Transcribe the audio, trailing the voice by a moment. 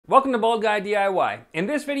Welcome to Bald Guy DIY. In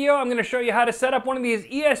this video, I'm going to show you how to set up one of these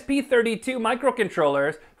ESP32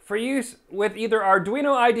 microcontrollers for use with either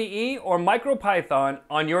Arduino IDE or Micropython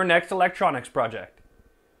on your next electronics project.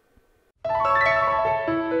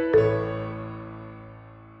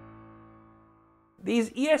 These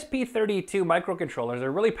ESP32 microcontrollers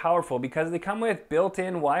are really powerful because they come with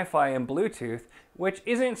built-in Wi-Fi and Bluetooth, which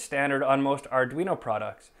isn't standard on most Arduino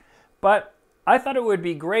products. But I thought it would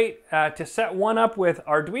be great to set one up with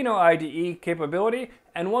Arduino IDE capability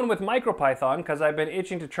and one with Micropython, because I've been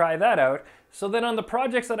itching to try that out. So then on the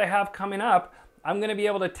projects that I have coming up, I'm going to be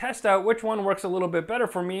able to test out which one works a little bit better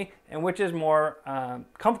for me and which is more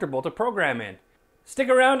comfortable to program in. Stick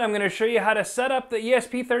around, I'm going to show you how to set up the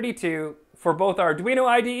ESP32 for both Arduino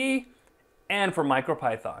IDE and for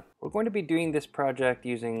Micropython. We're going to be doing this project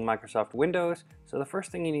using Microsoft Windows, so the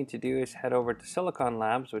first thing you need to do is head over to Silicon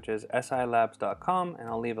Labs, which is silabs.com, and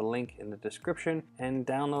I'll leave a link in the description, and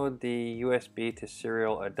download the USB to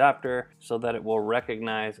serial adapter so that it will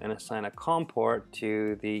recognize and assign a COM port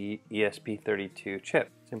to the ESP32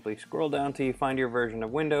 chip. Simply scroll down till you find your version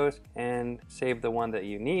of Windows and save the one that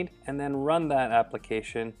you need, and then run that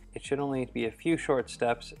application. It should only be a few short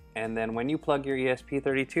steps, and then when you plug your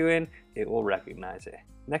ESP32 in, it will recognize it.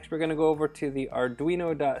 Next, we're going to go over to the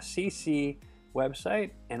arduino.cc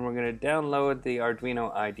website, and we're going to download the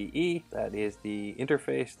Arduino IDE. That is the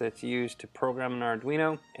interface that's used to program an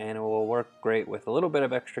Arduino, and it will work great with a little bit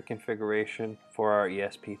of extra configuration for our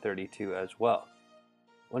ESP32 as well.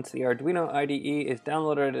 Once the Arduino IDE is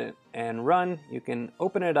downloaded and run, you can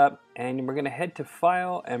open it up, and we're going to head to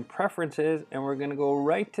File and Preferences, and we're going to go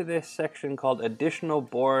right to this section called Additional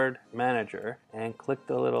Board Manager and click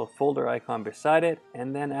the little folder icon beside it.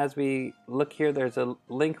 And then as we look here, there's a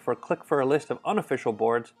link for click for a list of unofficial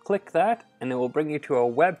boards. Click that and it will bring you to a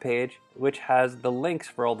web page which has the links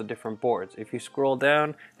for all the different boards. If you scroll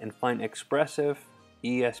down and find Expressive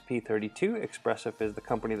ESP32, Expressive is the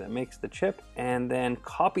company that makes the chip, and then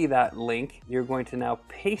copy that link, you're going to now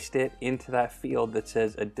paste it into that field that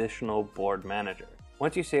says Additional Board Manager.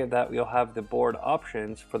 Once you save that, you'll have the board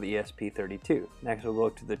options for the ESP32. Next, we'll go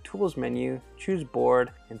to the Tools menu, choose Board,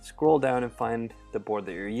 and scroll down and find the board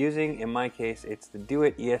that you're using. In my case, it's the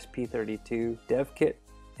Do-It ESP32 Dev Kit.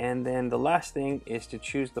 And then the last thing is to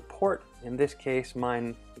choose the port. In this case,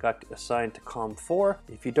 mine got assigned to COM4.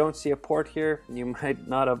 If you don't see a port here, you might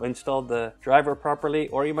not have installed the driver properly,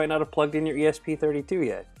 or you might not have plugged in your ESP32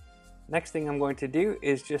 yet. Next thing I'm going to do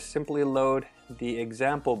is just simply load the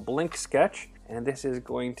example blink sketch, and this is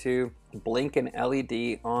going to blink an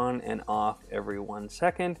LED on and off every 1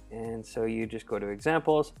 second. And so you just go to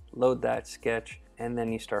examples, load that sketch, and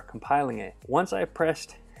then you start compiling it. Once I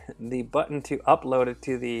pressed the button to upload it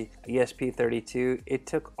to the ESP32, it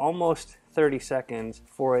took almost 30 seconds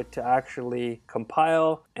for it to actually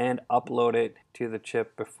compile and upload it to the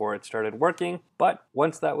chip before it started working. But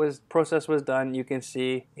once that process was done, you can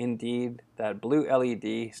see indeed that blue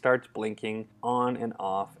LED starts blinking on and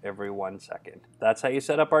off every 1 second. That's how you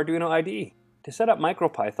set up Arduino IDE. To set up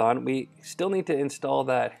Micropython, we still need to install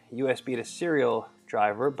that USB to serial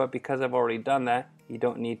driver, but because I've already done that, you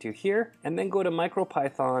don't need to here. And then go to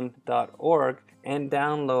micropython.org and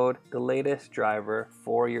download the latest driver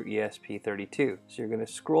for your ESP32. So you're going to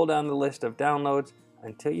scroll down the list of downloads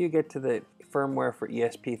until you get to the firmware for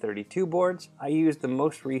ESP32 boards. I used the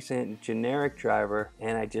most recent generic driver,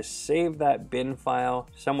 and I just saved that bin file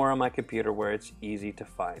somewhere on my computer where it's easy to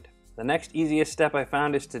find. The next easiest step I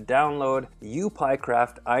found is to download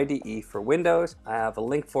UPyCraft IDE for Windows. I have a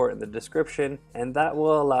link for it in the description, and that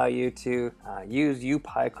will allow you to use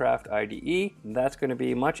UPyCraft IDE. That's going to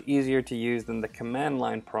be much easier to use than the command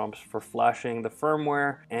line prompts for flashing the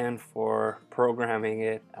firmware and for programming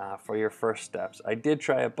it for your first steps. I did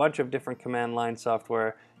try a bunch of different command line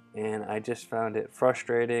software, and I just found it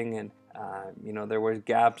frustrating, and there was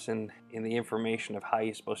gaps in the information of how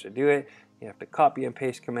you're supposed to do it. You have to copy and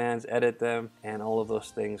paste commands, edit them, and all of those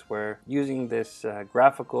things, where using this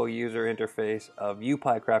graphical user interface of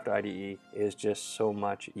UPyCraft IDE is just so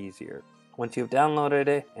much easier. Once you've downloaded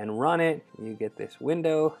it and run it, you get this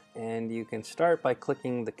window, and you can start by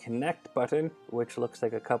clicking the connect button, which looks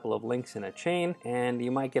like a couple of links in a chain, and you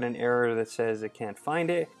might get an error that says it can't find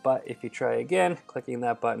it. But if you try again, clicking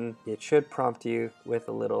that button, it should prompt you with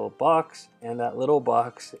a little box, and that little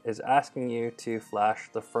box is asking you to flash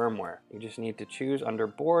the firmware. You just need to choose under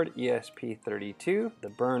board ESP32, the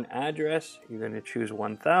burn address. You're going to choose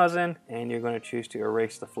 1000, and you're going to choose to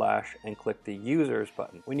erase the flash and click the users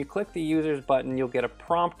button. When you click the users button, you'll get a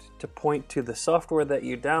prompt to point to the software that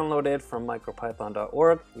you downloaded from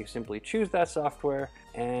micropython.org. You simply choose that software,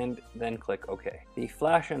 and then click OK. The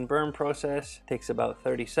flash and burn process takes about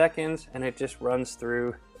 30 seconds, and it just runs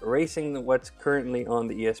through erasing what's currently on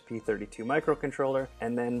the ESP32 microcontroller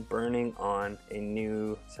and then burning on a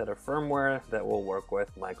new set of firmware that will work with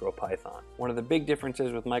Micropython. One of the big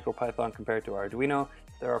differences with Micropython compared to Arduino,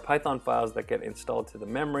 there are Python files that get installed to the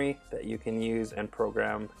memory that you can use and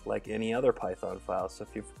program like any other Python file. So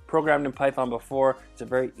if you've programmed in Python before, it's a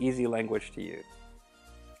very easy language to use.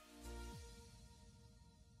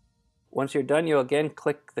 Once you're done, you'll again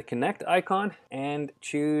click the connect icon and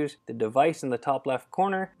choose the device in the top left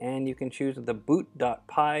corner, and you can choose the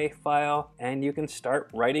boot.py file, and you can start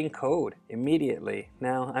writing code immediately.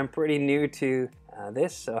 Now, I'm pretty new to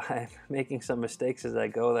this, so I'm making some mistakes as I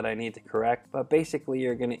go that I need to correct, but basically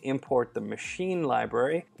you're going to import the machine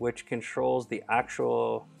library, which controls the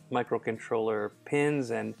actual microcontroller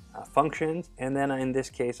pins and functions, and then in this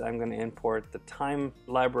case I'm going to import the time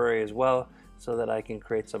library as well, so that I can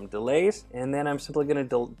create some delays. And then I'm simply going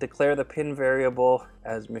to declare the pin variable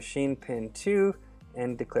as machine pin 2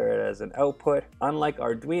 and declare it as an output. Unlike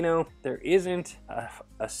Arduino, there isn't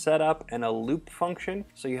a setup and a loop function,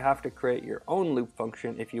 so you have to create your own loop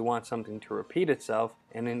function if you want something to repeat itself.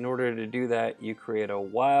 And in order to do that, you create a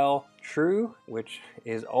while true, which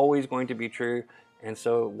is always going to be true. And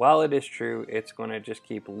so while it is true, it's going to just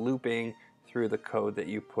keep looping through the code that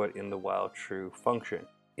you put in the while true function.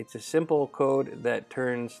 It's a simple code that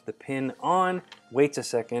turns the pin on, waits a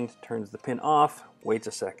second, turns the pin off, waits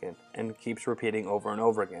a second, and keeps repeating over and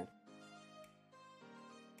over again.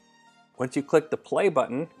 Once you click the play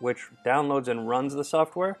button, which downloads and runs the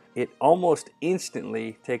software, it almost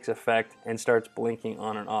instantly takes effect and starts blinking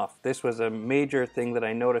on and off. This was a major thing that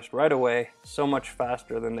I noticed right away, so much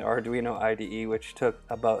faster than the Arduino IDE, which took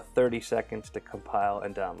about 30 seconds to compile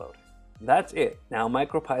and download. That's it. Now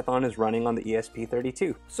Micropython is running on the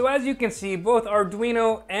ESP32. So as you can see, both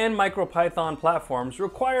Arduino and Micropython platforms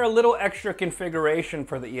require a little extra configuration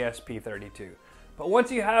for the ESP32. But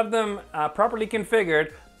once you have them properly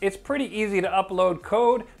configured, it's pretty easy to upload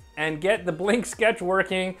code and get the Blink sketch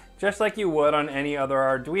working just like you would on any other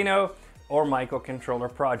Arduino or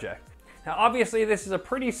microcontroller project. Now obviously this is a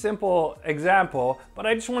pretty simple example, but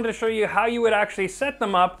I just wanted to show you how you would actually set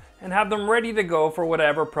them up and have them ready to go for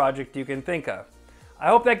whatever project you can think of. I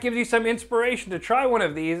hope that gives you some inspiration to try one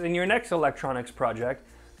of these in your next electronics project,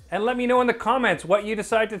 and let me know in the comments what you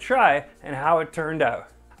decide to try and how it turned out.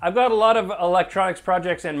 I've got a lot of electronics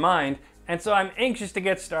projects in mind, and so I'm anxious to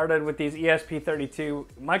get started with these ESP32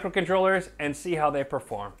 microcontrollers and see how they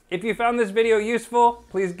perform. If you found this video useful,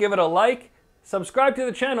 please give it a like, subscribe to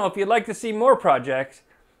the channel if you'd like to see more projects,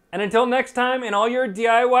 and until next time in all your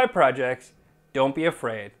DIY projects, don't be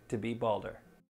afraid to be Balder.